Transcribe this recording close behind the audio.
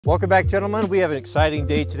Welcome back, gentlemen. We have an exciting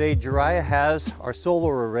day today. Jiraiya has our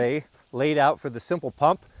solar array laid out for the simple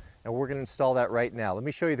pump, and we're going to install that right now. Let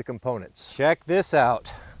me show you the components. Check this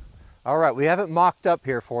out. All right, we have it mocked up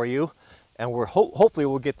here for you, and we're hopefully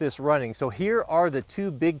we'll get this running. So here are the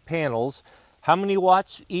two big panels. How many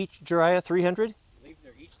watts each, Jiraiya? 300? I believe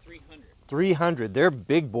they're each 300. 300. They're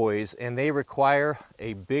big boys, and they require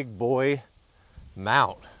a big boy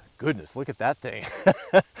mount. Goodness, look at that thing.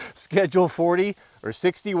 Schedule 40 or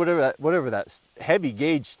 60, whatever that heavy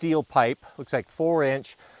gauge steel pipe. Looks like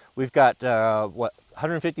 4-inch. We've got,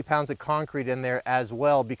 150 pounds of concrete in there as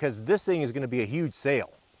well, because this thing is going to be a huge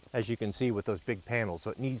sail, as you can see with those big panels.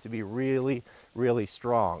 So it needs to be really, really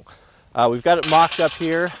strong. We've got it mocked up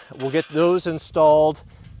here. We'll get those installed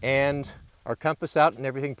and our compass out and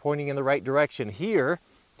everything pointing in the right direction. Here,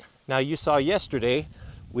 now you saw yesterday,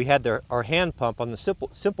 we had our hand pump on the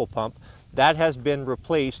simple pump. That has been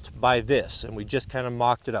replaced by this, and we just kind of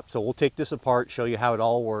mocked it up. So we'll take this apart, show you how it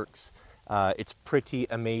all works. It's pretty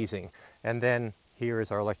amazing. And then here is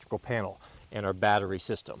our electrical panel and our battery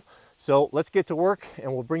system. So let's get to work,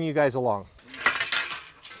 and we'll bring you guys along.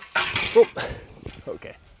 Oh,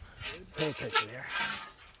 okay. Pay attention here.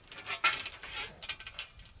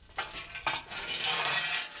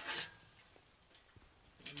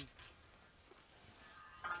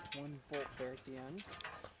 One bolt there at the end.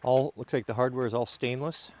 Looks like the hardware is all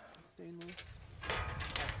stainless. Stainless.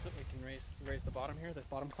 So we can raise the bottom here, the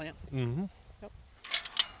bottom clamp. Mm-hmm. Yep.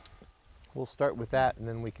 We'll start with that, and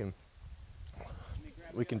then we can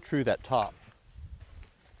true that top.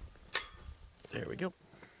 There we go.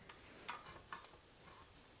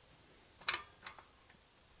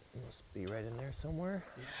 Must be right in there somewhere.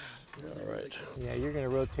 Yeah. All right. Yeah, you're going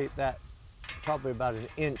to rotate that probably about 1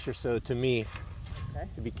 inch or so to me. Okay.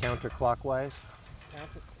 To be counterclockwise. A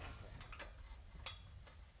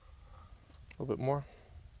little bit more.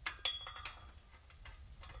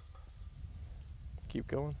 Keep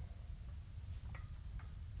going.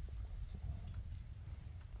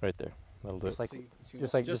 Right there. That'll do it.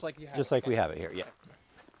 Just like we have it here. Yeah.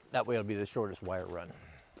 That way it'll be the shortest wire run.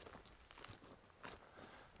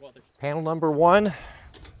 Well, panel number 1.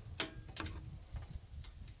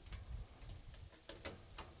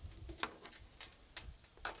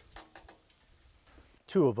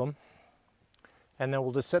 Two of them, and then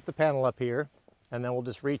we'll just set the panel up here, and then we'll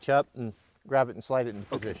just reach up and grab it and slide it into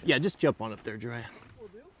position. Yeah, just jump on up there, Jiraiya. Will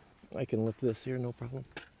do. I can lift this here, no problem.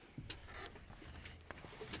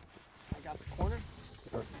 I got the corner.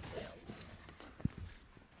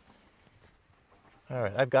 All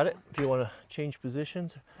right, I've got it. If you want to change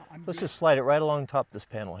positions, let's just slide it right along top of this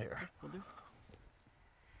panel here. Will do.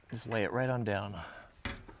 Just lay it right on down.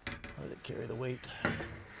 Let it carry the weight.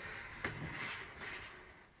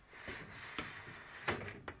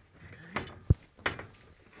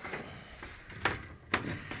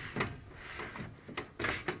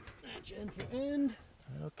 End for end.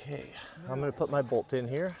 Okay, I'm going to put my bolt in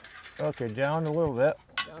here. Okay, down a little bit.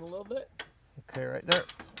 Down a little bit. Okay, right there.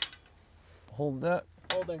 Hold that.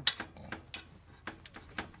 Holding.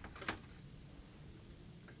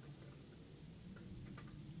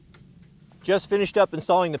 Just finished up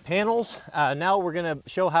installing the panels. Now we're going to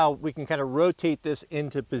show how we can kind of rotate this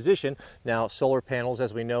into position. Now, solar panels,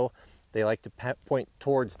 as we know, they like to point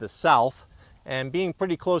towards the south. And being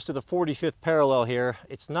pretty close to the 45th parallel here,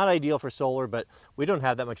 it's not ideal for solar, but we don't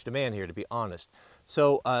have that much demand here, to be honest.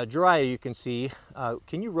 So Jiraiya, you can see,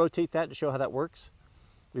 can you rotate that to show how that works?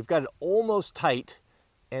 We've got it almost tight,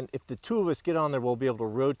 and if the two of us get on there, we'll be able to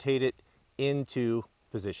rotate it into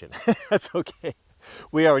position. That's okay.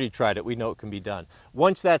 We already tried it. We know it can be done.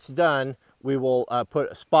 Once that's done, we will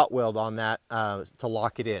put a spot weld on that to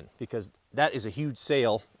lock it in, because that is a huge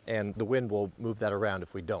sail, and the wind will move that around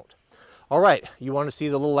if we don't. All right, you want to see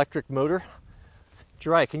the little electric motor?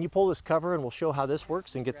 Jiraiya, can you pull this cover and we'll show how this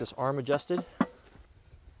works and get this arm adjusted? I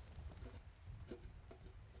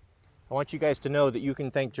want you guys to know that you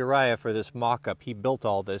can thank Jiraiya for this mock-up. He built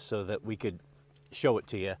all this so that we could show it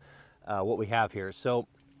to you, what we have here. So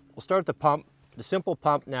we'll start the pump. The simple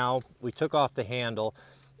pump now, we took off the handle,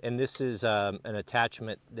 and this is an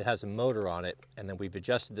attachment that has a motor on it, and then we've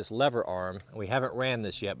adjusted this lever arm, and we haven't ran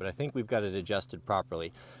this yet, but I think we've got it adjusted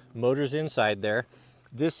properly. Motor's inside there.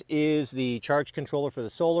 This is the charge controller for the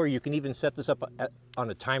solar. You can even set this up on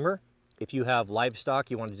a timer. If you have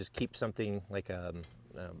livestock, you want to just keep something like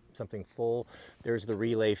something full. There's the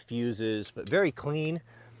relay fuses, but very clean.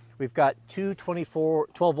 We've got two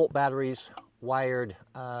 12-volt batteries wired.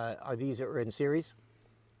 These are in series,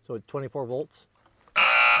 so 24 volts.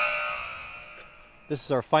 This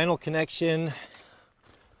is our final connection.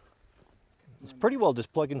 It's pretty well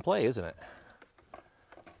just plug and play, isn't it?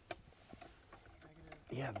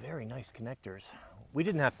 yeah, very nice connectors. We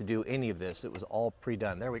didn't have to do any of this. It was all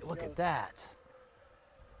pre-done. There we go. Look at that.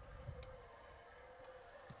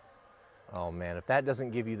 Oh man, if that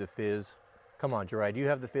doesn't give you the fizz, come on, Jerai, do you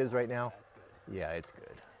have the fizz right now? That's good. Yeah, it's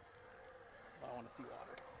good. I want to see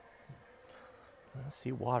water. Let's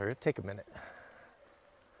see water. It'll take a minute.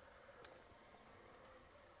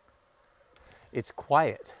 It's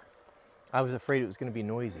quiet. I was afraid it was going to be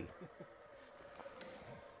noisy.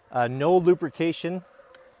 No lubrication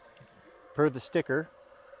per the sticker.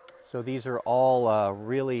 So these are all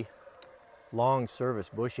really long service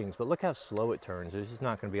bushings, but look how slow it turns. There's just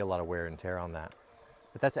not going to be a lot of wear and tear on that.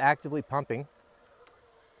 But that's actively pumping.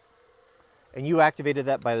 And you activated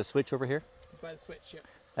that by the switch over here? By the switch, yep.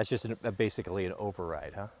 That's just basically an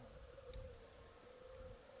override, huh?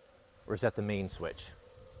 Or is that the main switch?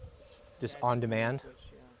 Just on demand? Switch,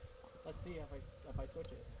 yeah. Let's see if I switch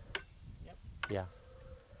it. Yep. Yeah.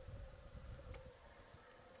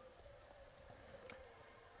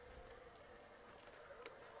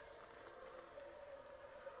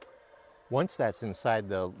 Once that's inside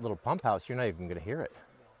the little pump house, you're not even going to hear it.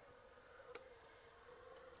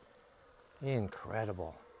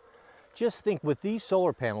 Incredible. Just think, with these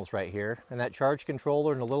solar panels right here and that charge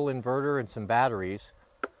controller and a little inverter and some batteries,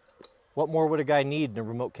 what more would a guy need in a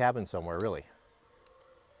remote cabin somewhere, really?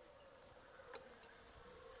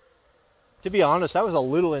 To be honest, I was a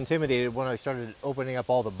little intimidated when I started opening up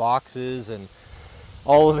all the boxes and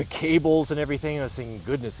all of the cables and everything. I was thinking,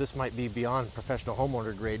 goodness, this might be beyond professional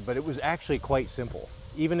homeowner grade, but it was actually quite simple.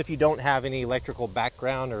 Even if you don't have any electrical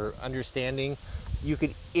background or understanding,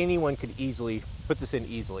 anyone could easily put this in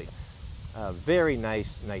easily. Very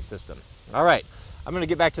nice system. All right, I'm gonna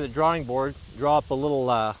get back to the drawing board, draw up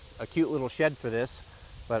a cute little shed for this,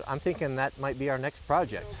 but I'm thinking that might be our next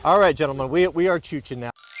project. All right, gentlemen, we are chooching now.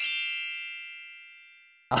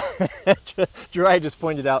 Jerai just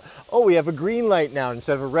pointed out, oh, we have a green light now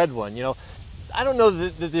instead of a red one. You know, I don't know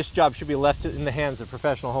that this job should be left in the hands of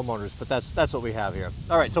professional homeowners, but that's what we have here.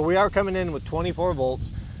 All right, so we are coming in with 24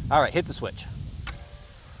 volts. All right, hit the switch.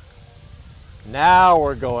 Now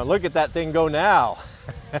we're going. Look at that thing go now.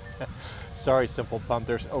 Sorry, Simple Pump.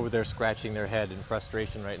 They're over there scratching their head in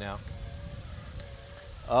frustration right now.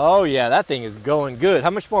 Oh yeah, that thing is going good.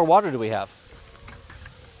 How much more water do we have?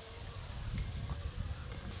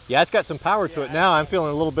 Yeah, it's got some power to it now. I'm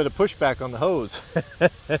feeling a little bit of pushback on the hose.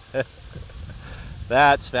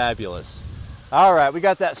 That's fabulous. All right, we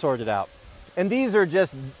got that sorted out. And these are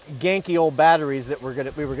just ganky old batteries that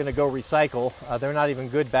we were gonna go recycle. They're not even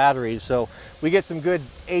good batteries, so we get some good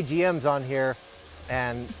AGMs on here,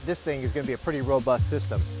 and this thing is gonna be a pretty robust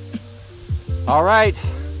system. All right,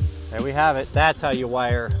 there we have it. That's how you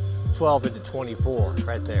wire 12 into 24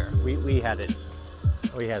 right there. We had it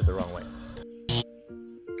the wrong way.